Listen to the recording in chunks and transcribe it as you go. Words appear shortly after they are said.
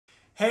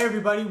Hey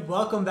everybody,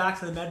 welcome back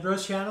to the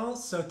Medbros channel.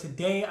 So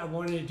today I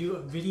wanted to do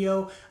a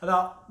video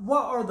about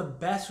what are the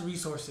best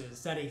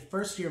resources that a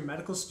first year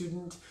medical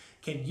student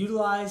can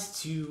utilize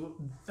to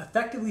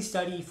effectively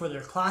study for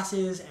their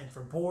classes and for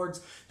boards,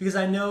 because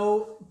I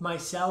know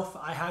myself,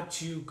 I had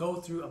to go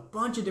through a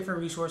bunch of different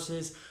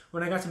resources.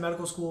 When I got to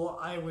medical school,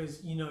 I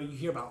was, you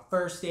hear about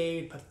first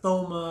aid,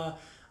 pathoma,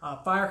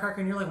 firecracker,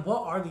 and you're like,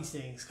 what are these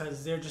things?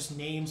 Because they're just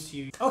names to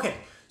you. Okay,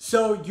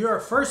 so you're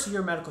a first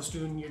year medical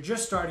student, you're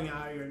just starting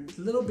out, you're a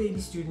little baby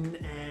student,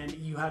 and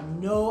you have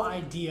no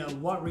idea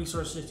what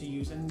resources to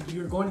use. And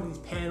you're going to these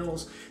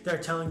panels that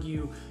are telling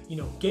you,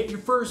 get your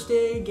first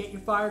aid, get your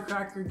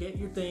firecracker, get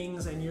your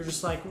things, and you're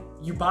just like,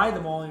 you buy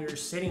them all and you're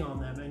just sitting on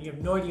them and you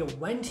have no idea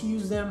when to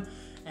use them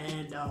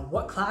and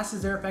what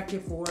classes they're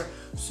effective for.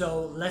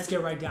 So let's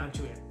get right down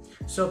to it.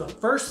 So the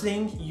first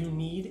thing you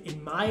need,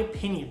 in my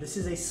opinion, this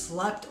is a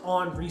slept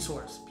on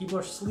resource. People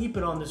are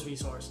sleeping on this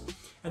resource,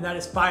 and that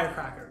is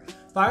Firecracker.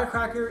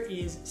 Firecracker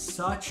is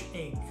such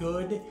a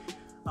good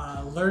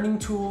learning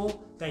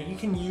tool that you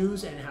can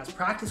use, and it has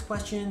practice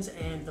questions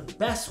and the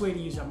best way to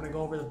use it. I'm gonna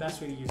go over the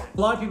best way to use it.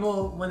 A lot of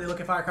people, when they look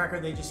at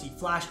Firecracker, they just see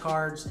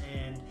flashcards,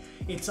 and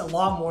it's a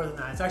lot more than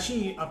that. It's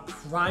actually a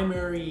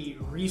primary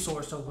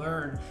resource to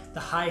learn the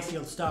highest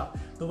yield stuff.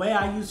 The way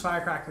I use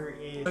Firecracker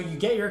is, so you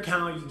get your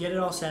account, you get it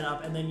all set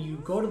up, and then you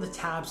go to the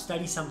tab,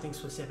 study something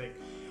specific.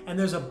 And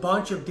there's a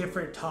bunch of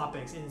different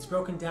topics, and it's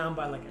broken down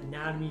by like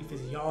anatomy,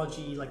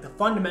 physiology, like the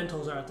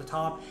fundamentals are at the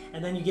top,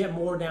 and then you get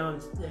more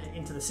down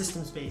into the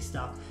systems-based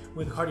stuff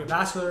with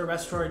cardiovascular,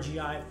 respiratory,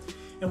 GI.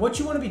 And what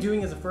you want to be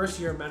doing as a first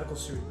year medical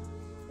student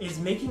is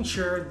making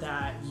sure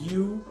that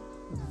you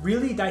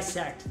really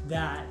dissect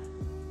that,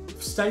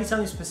 study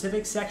something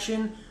specific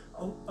section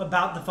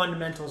about the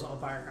fundamentals of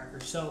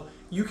Firecracker. So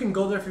you can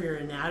go there for your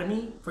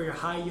anatomy, for your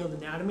high yield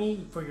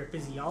anatomy, for your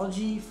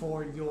physiology,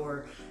 for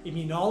your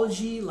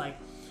immunology. Like,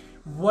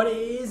 what it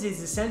is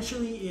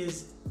essentially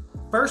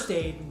first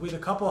aid with a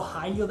couple of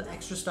high yield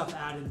extra stuff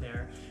added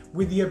there,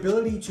 with the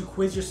ability to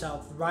quiz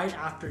yourself right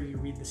after you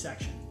read the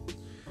section.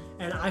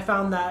 And I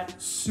found that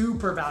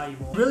super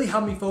valuable. It really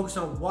helped me focus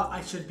on what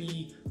I should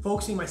be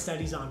focusing my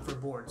studies on for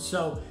boards.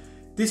 So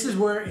this is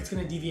where it's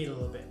going to deviate a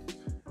little bit.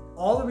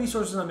 All the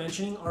resources I'm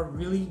mentioning are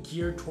really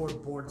geared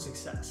toward board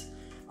success.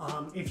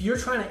 If you're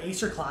trying to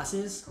ace your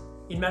classes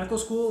in medical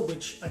school,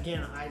 which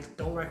again, I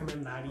don't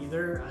recommend that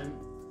either.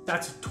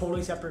 That's a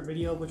totally separate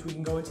video, which we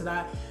can go into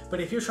that.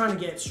 But if you're trying to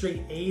get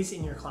straight A's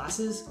in your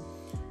classes,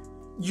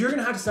 you're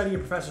gonna have to study your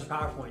professor's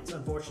PowerPoints,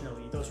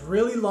 unfortunately. Those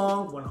really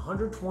long,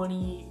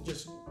 120,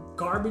 just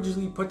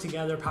garbagely put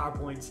together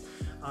PowerPoints.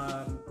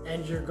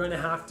 And you're gonna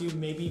have to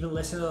maybe even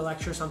listen to the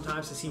lecture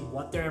sometimes to see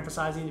what they're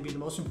emphasizing to be the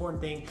most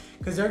important thing,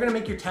 because they're gonna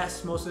make your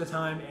tests most of the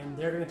time, and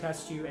they're gonna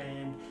test you,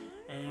 and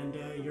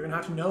you're gonna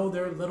have to know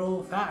their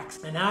little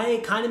facts. And I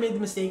kind of made the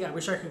mistake. I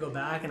wish I could go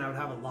back and I would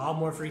have a lot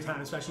more free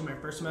time, especially my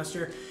first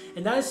semester,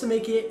 and that is to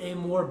make it a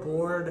more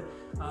board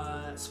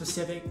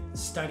specific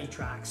study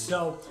track.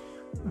 So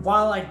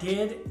while I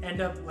did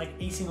end up like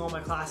acing all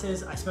my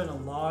classes, I spent a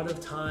lot of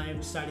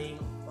time studying.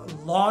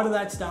 A lot of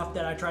that stuff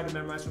that I tried to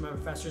memorize from my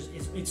professors,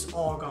 it's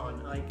all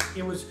gone. Like,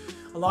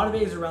 a lot of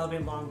it is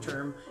irrelevant long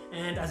term.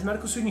 And as a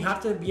medical student, you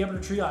have to be able to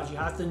triage. You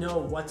have to know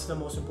what's the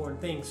most important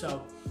thing.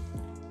 So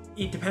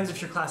it depends if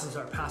your classes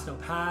are pass, no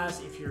pass,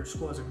 if your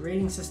school has a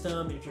grading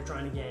system, if you're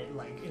trying to get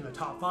like in the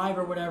top 5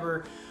 or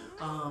whatever.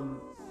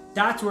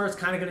 That's where it's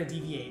kind of going to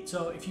deviate.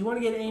 So if you want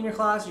to get an A in your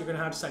class, you're going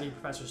to have to study your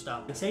professor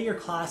stuff. And say your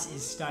class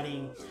is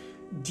studying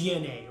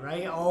DNA,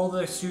 right? All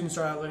the students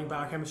are learning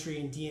biochemistry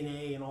and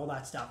DNA and all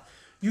that stuff.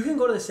 You can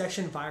go to the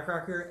section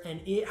Firecracker, and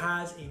it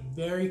has a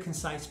very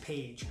concise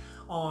page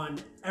on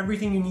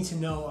everything you need to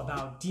know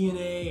about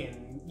DNA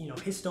and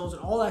histones,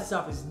 and all that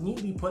stuff is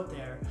neatly put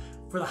there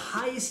for the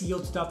highest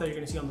yield stuff that you're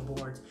going to see on the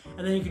boards.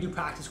 And then you can do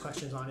practice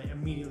questions on it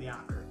immediately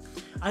after.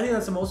 I think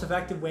that's the most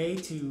effective way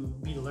to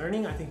be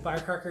learning. I think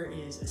Firecracker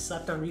is a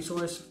slept on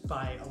resource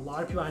by a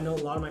lot of people. I know a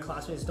lot of my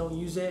classmates don't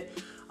use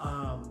it.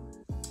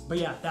 But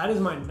yeah, that is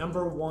my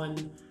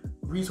 #1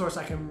 resource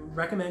I can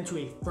recommend to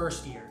a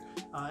first year.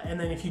 And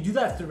then if you do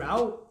that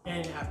throughout,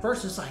 and at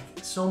first it's like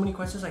so many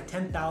questions, like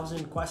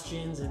 10,000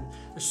 questions, and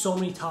there's so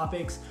many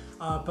topics,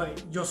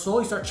 but you'll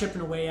slowly start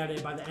chipping away at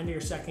it. By the end of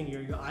your second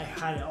year, I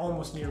had it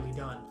almost nearly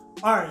done.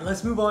 All right,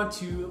 let's move on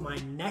to my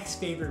next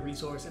favorite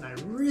resource, and I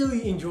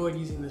really enjoyed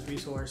using this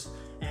resource,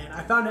 and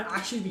I found it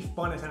actually to be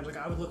fun at times. Like,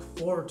 I would look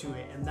forward to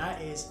it, and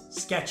that is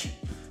Sketchy.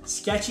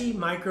 Sketchy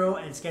Micro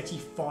and Sketchy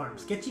Farm.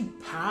 Sketchy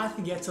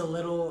Path gets a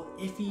little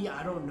iffy.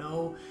 I don't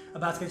know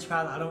about Sketchy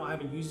Path. I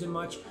haven't used it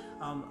much.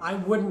 I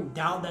wouldn't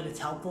doubt that it's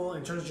helpful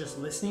in terms of just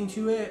listening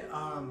to it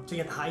to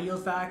get the high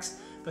yield facts.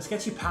 But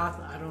Sketchy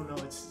Path, I don't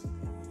know.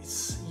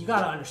 It's you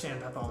gotta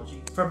understand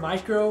pathology. For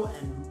Micro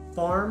and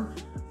Farm,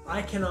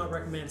 I cannot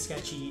recommend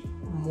Sketchy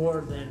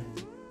more than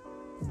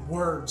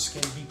words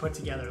can be put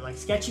together. Like,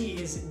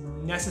 Sketchy is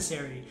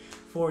necessary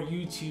for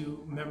you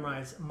to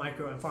memorize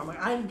Micro and Farm. Like,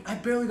 I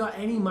barely got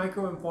any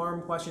Micro and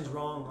Farm questions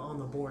wrong on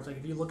the boards. Like,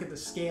 if you look at the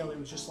scale, it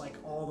was just like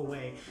all the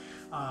way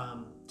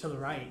to the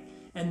right.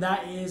 And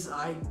that is,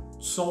 I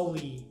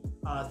solely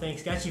thank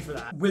Sketchy for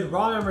that. With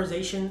raw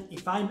memorization,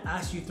 if I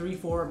ask you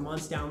 3-4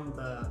 months down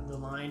the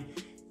line,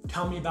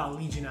 tell me about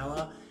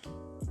Legionella,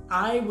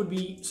 I would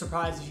be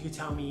surprised if you could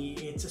tell me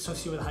it's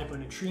associated with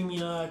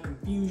hyponatremia,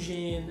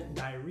 confusion,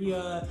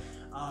 diarrhea,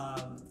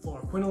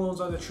 fluoroquinolones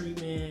are the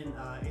treatment,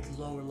 its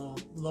lower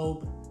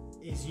lobe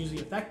is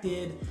usually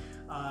affected,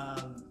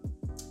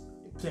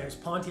 there's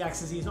Pontiac's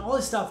disease, and all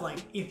this stuff.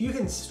 Like, if you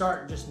can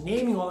start just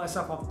naming all that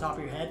stuff off the top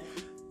of your head,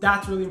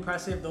 that's really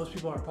impressive. Those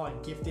people are probably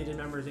gifted in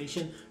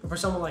memorization. But for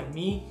someone like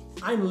me,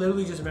 I'm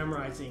literally just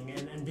memorizing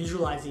and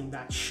visualizing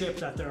that ship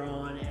that they're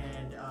on,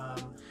 and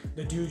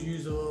the dude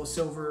used a little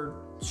silver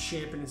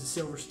ship and it's a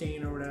silver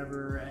stain or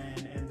whatever,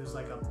 and there's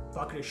like a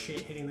bucket of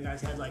shit hitting the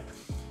guy's head. Like,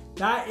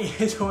 that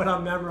is what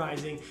I'm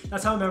memorizing.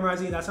 That's how I'm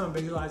memorizing it, that's how I'm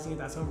visualizing it,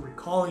 that's how I'm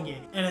recalling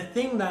it. And a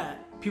thing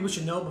that people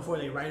should know before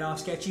they write off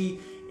Sketchy,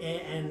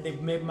 and they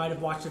might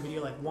have watched the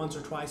video like once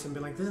or twice and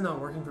been like, this is not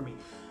working for me.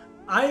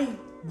 I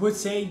would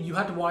say you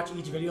have to watch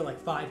each video like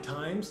 5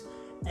 times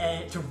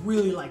and to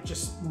really like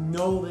just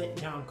know it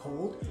down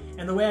cold.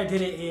 And the way I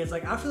did it is,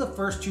 like, after the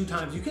first 2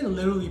 times, you can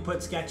literally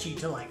put Sketchy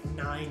to like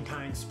 9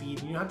 times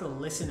speed. You don't have to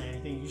listen to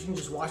anything. You can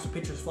just watch the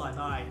pictures fly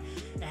by,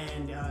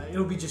 and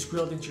it'll be just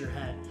grilled into your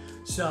head.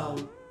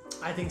 So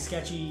I think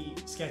Sketchy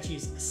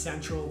is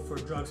essential for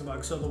drugs and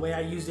bugs. So the way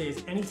I used it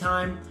is,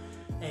 anytime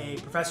a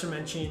professor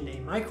mentioned a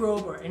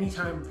microbe or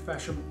anytime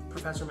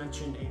professor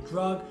mentioned a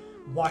drug,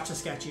 watch the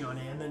Sketchy on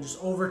it, and then just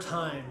over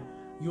time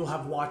you'll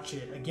have watched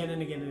it again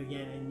and again and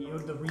again, and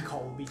the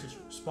recall will be just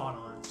spot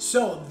on.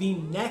 So the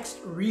next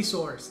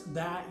resource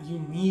that you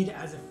need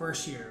as a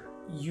first year,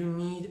 you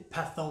need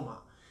Pathoma.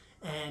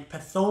 And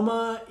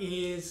Pathoma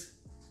is,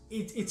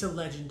 it's a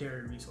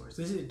legendary resource.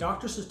 This is,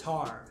 Dr.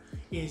 Sattar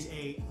is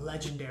a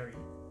legendary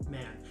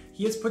man.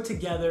 He has put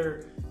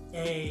together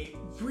a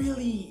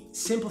really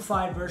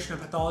simplified version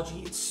of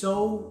pathology. It's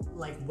so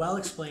like well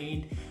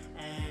explained,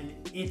 and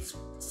it's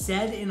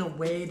said in a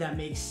way that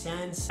makes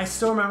sense. I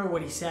still remember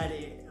what he said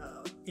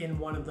in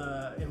one of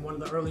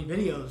the early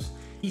videos.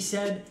 He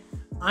said,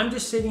 "I'm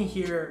just sitting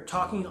here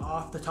talking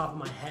off the top of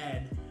my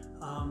head.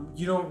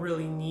 You don't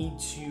really need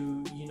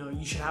to,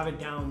 you should have it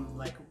down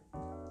like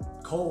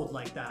cold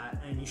like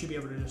that, and you should be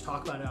able to just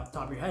talk about it off the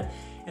top of your head."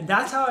 And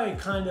that's how I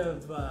kind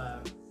of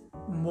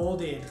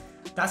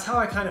that's how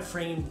I kind of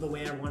framed the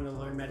way I wanted to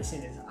learn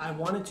medicine. Is I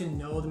wanted to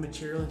know the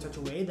material in such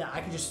a way that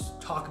I could just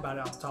talk about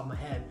it off the top of my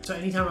head. So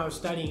anytime I was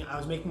studying, I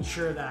was making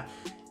sure that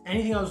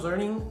anything I was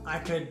learning, I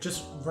could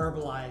just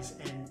verbalize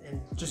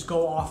and just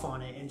go off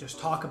on it and just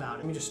talk about it.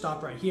 Let me just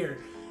stop right here.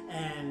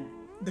 And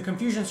the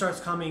confusion starts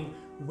coming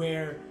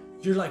where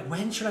you're like,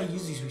 when should I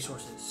use these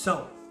resources?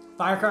 So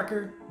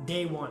firecracker,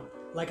 day 1.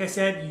 Like I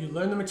said, you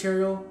learn the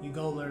material, you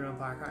go learn on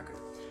firecracker.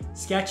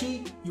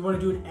 Sketchy, you want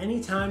to do it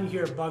anytime you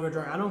hear a bug or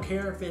drug. I don't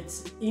care if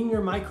it's in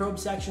your microbe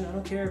section. I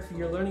don't care if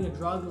you're learning a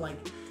drug like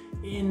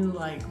in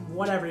like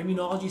whatever,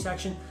 immunology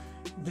section.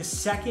 The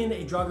second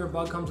a drug or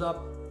bug comes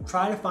up,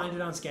 try to find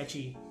it on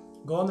Sketchy.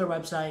 Go on their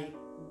website,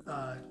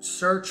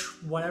 search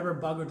whatever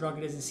bug or drug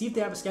it is, and see if they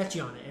have a Sketchy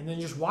on it, and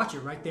then just watch it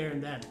right there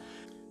and then.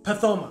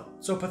 Pathoma.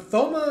 So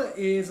Pathoma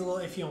is a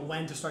little iffy on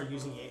when to start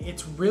using it.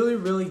 It's really,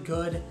 really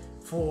good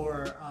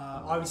for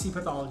obviously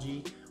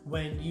pathology.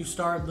 When you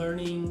start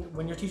learning,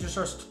 when your teacher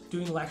starts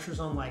doing lectures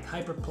on like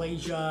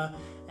hyperplasia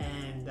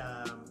and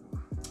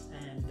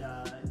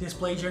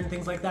dysplasia and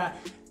things like that,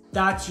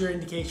 that's your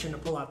indication to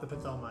pull out the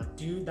Pathoma.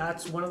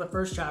 That's one of the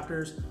first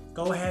chapters.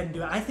 Go ahead and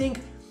do it. I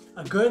think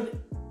a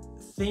good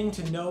thing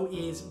to know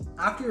is,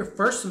 after your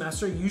first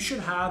semester, you should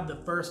have the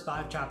first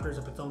 5 chapters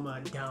of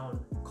Pathoma down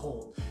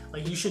cold.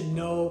 Like, you should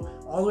know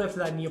all the way up to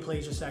that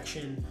neoplasia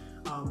section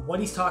what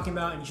he's talking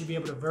about, and you should be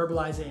able to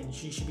verbalize it, and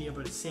you should be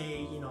able to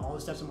say, all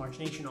the steps of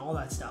margination, all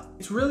that stuff.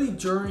 It's really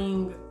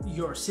during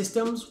your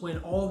systems, when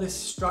all this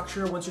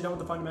structure, once you're done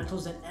with the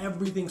fundamentals, then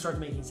everything starts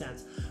making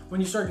sense.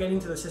 When you start getting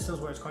to the systems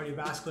where it's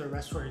cardiovascular,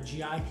 respiratory,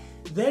 GI,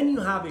 then you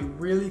have a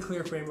really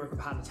clear framework of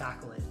how to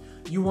tackle it.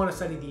 You want to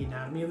study the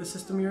anatomy of the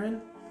system you're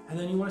in, and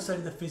then you want to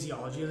study the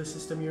physiology of the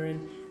system you're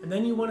in, and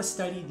then you want to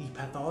study the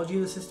pathology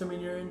of the system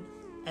you're in,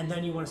 and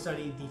then you want to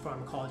study the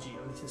pharmacology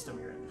of the system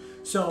you're in.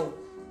 So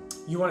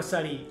you want to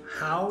study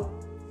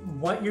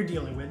what you're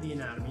dealing with, the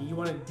anatomy. You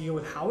want to deal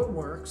with how it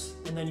works,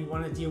 and then you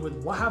want to deal with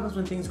what happens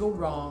when things go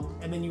wrong,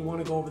 and then you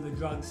want to go over the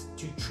drugs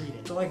to treat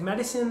it. So like,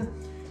 medicine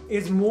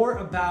is more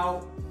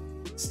about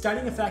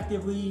studying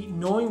effectively,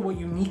 knowing what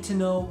you need to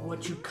know,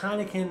 what you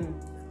kind of can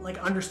like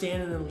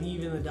understand and then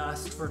leave in the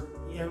dust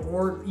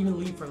or even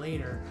leave for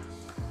later,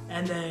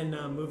 and then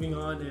moving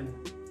on and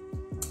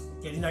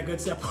getting that good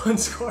step 1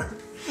 score.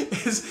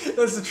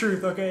 That's the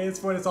truth, okay?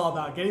 It's what it's all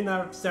about, getting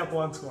that step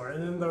 1 score.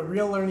 And then the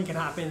real learning can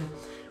happen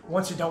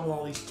once you're done with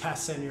all these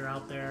tests and you're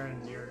out there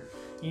and you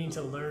need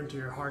to learn to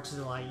your heart's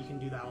delight. You can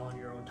do that all on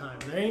your own time.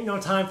 There ain't no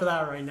time for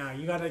that right now.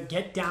 You gotta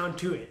get down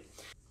to it.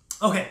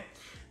 Okay,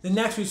 the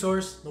next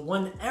resource, the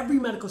one that every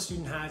medical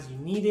student has, you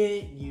need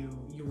it, you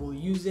will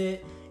use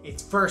it,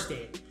 it's first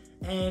aid.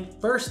 And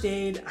first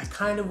aid, I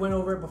kind of went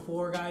over it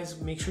before, guys.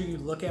 Make sure you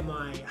look at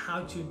my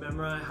how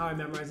I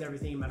memorize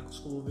everything in medical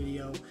school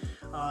video.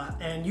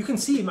 And you can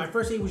see my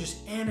first aid was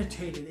just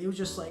annotated. It was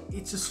just like,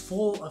 it's just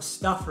full of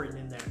stuff written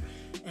in there.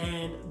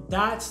 And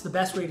that's the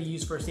best way to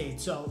use first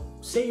aid. So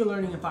say you're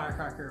learning in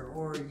Firecracker,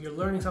 or you're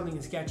learning something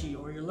in Sketchy,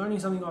 or you're learning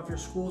something off your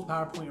school's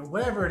PowerPoint, or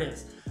whatever it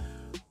is.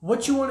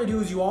 What you want to do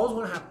is you always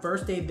want to have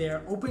first aid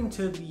there open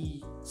to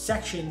the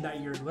section that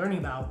you're learning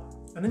about.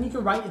 And then you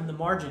can write in the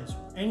margins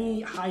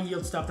any high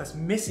yield stuff that's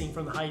missing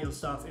from the high yield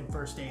stuff in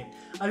first aid.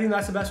 I think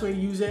that's the best way to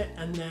use it.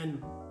 And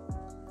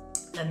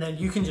then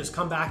you can just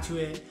come back to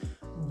it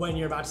when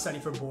you're about to study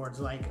for boards.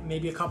 Like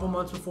maybe a couple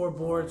months before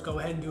boards, go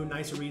ahead and do a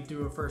nice read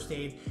through of first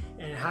aid,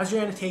 and it has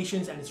your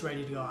annotations and it's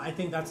ready to go. I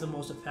think that's the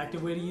most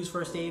effective way to use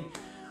first aid.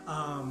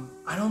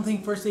 I don't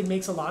think first aid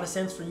makes a lot of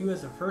sense for you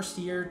as a first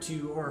year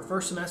or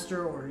first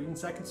semester or even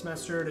second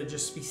semester to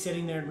just be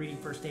sitting there and reading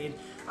first aid.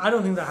 I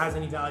don't think that has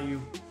any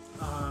value.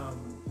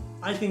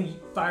 I think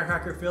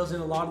Firecracker fills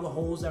in a lot of the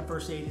holes that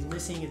first aid is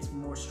missing. It's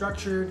more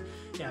structured,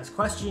 it has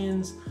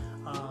questions,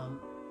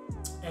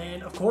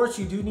 and of course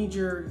you do need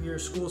your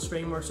school's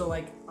framework. So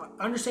like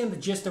understand the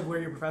gist of where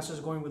your professors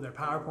are going with their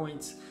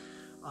PowerPoints,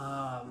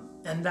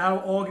 and that'll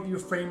all give you a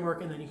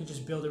framework, and then you can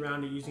just build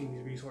around it using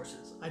these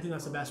resources. I think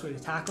that's the best way to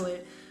tackle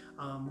it.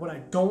 What I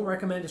don't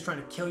recommend is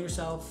trying to kill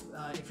yourself.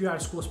 If you're out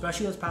of school,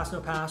 especially as pass no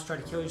pass, try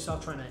to kill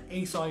yourself trying to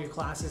ace all your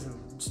classes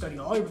and study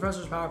all your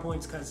professors'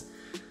 PowerPoints, because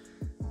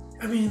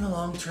I mean, in the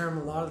long term,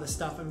 a lot of the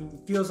stuff, I mean,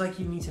 it feels like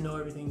you need to know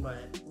everything,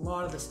 but a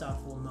lot of the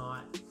stuff will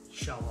not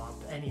show up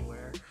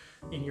anywhere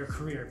in your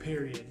career,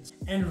 period.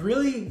 And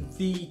really,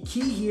 the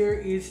key here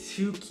is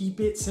to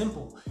keep it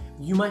simple.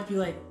 You might be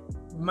like,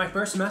 my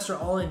first semester,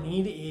 all I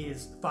need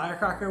is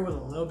Firecracker with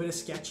a little bit of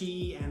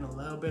Sketchy and a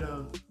little bit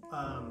of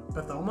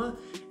Pathoma.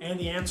 And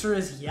the answer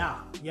is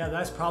yeah,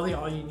 that's probably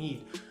all you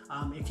need.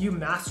 If you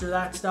master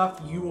that stuff,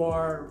 you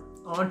are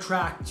on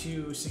track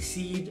to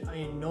succeed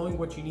in knowing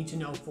what you need to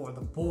know for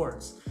the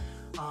boards.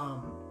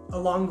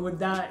 Along with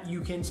that, you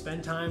can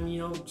spend time,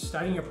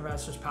 studying your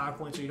professor's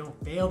PowerPoint so you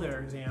don't fail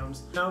their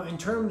exams. Now, in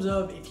terms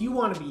of if you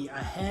want to be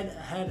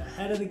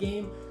ahead of the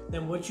game,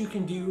 then what you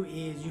can do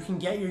is you can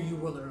get your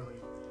UWorld early.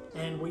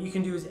 And what you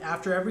can do is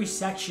after every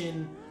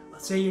section,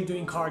 let's say you're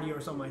doing cardio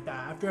or something like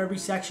that, after every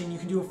section you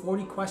can do a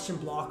 40 question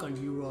block on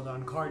UWorld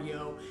on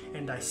cardio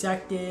and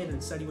dissect it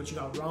and study what you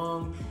got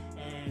wrong,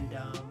 and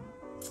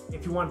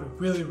if you want to be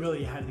really,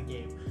 really ahead of the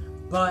game.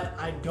 But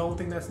I don't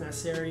think that's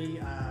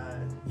necessary.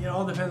 It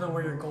all depends on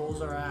where your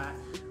goals are at.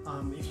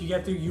 If you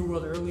get through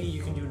UWorld early,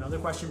 you can do another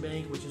question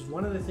bank, which is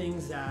one of the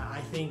things that I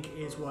think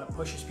is what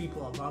pushes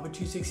people above a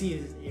 260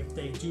 is if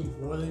they do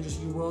more than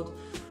just UWorld.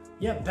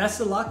 Yeah, best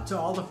of luck to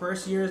all the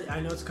first years. I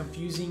know it's a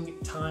confusing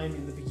time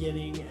in the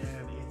beginning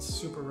and it's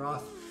super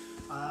rough,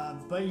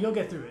 but you'll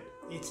get through it.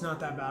 It's not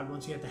that bad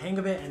once you get the hang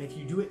of it, and if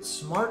you do it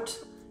smart,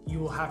 you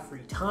will have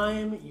free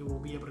time, you will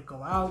be able to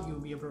go out, you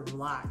will be able to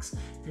relax.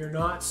 If you're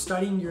not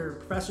studying your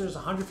professor's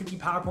 150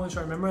 PowerPoints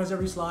trying to memorize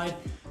every slide,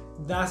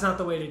 that's not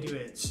the way to do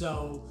it.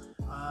 So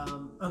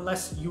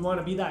unless you want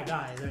to be that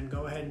guy, then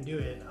go ahead and do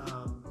it.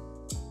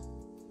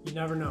 You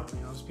never know,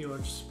 people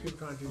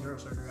trying to do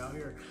neurosurgery out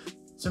here.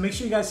 So make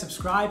sure you guys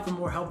subscribe for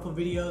more helpful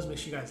videos. Make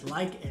sure you guys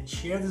like and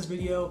share this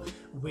video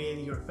with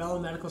your fellow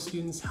medical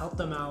students, help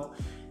them out.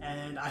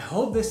 And I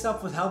hope this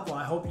stuff was helpful.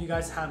 I hope you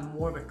guys have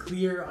more of a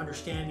clear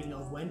understanding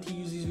of when to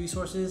use these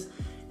resources.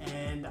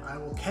 And I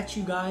will catch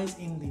you guys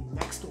in the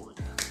next one.